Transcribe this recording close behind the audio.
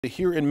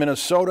Here in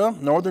Minnesota,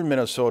 northern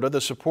Minnesota,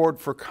 the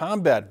support for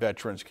combat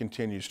veterans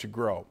continues to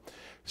grow.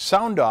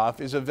 Sound Off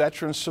is a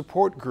veterans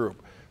support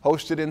group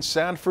hosted in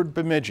Sanford,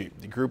 Bemidji.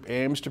 The group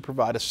aims to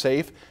provide a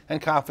safe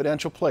and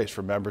confidential place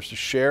for members to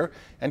share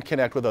and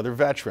connect with other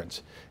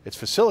veterans. It's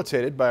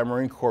facilitated by a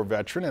Marine Corps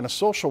veteran and a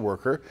social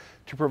worker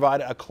to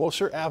provide a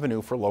closer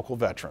avenue for local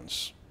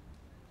veterans.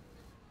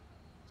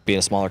 Being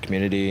a smaller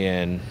community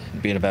and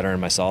being a veteran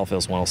myself, it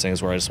was one of those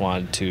things where I just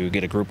wanted to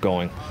get a group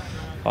going.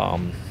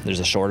 There's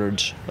a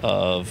shortage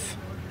of,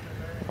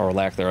 or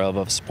lack thereof,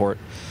 of support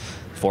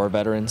for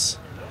veterans.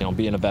 You know,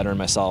 being a veteran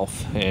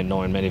myself and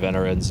knowing many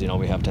veterans, you know,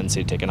 we have a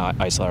tendency to take and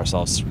isolate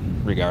ourselves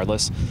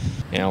regardless.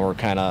 You know,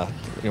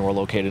 we're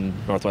located in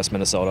northwest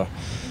Minnesota,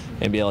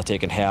 and be able to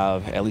take and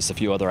have at least a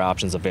few other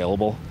options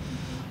available.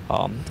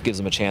 Gives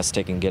them a chance to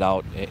take and get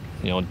out,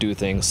 you know, do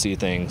things, see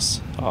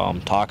things,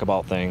 talk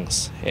about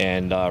things,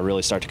 and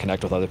really start to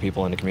connect with other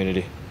people in the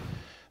community.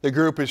 The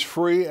group is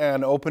free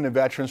and open to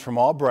veterans from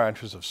all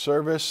branches of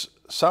service.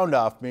 Sound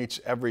Off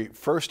meets every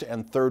first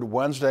and third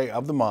Wednesday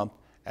of the month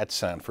at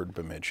Sanford,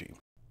 Bemidji.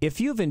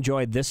 If you've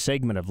enjoyed this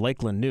segment of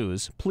Lakeland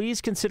News, please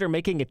consider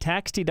making a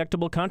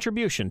tax-deductible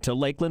contribution to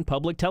Lakeland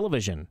Public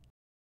Television.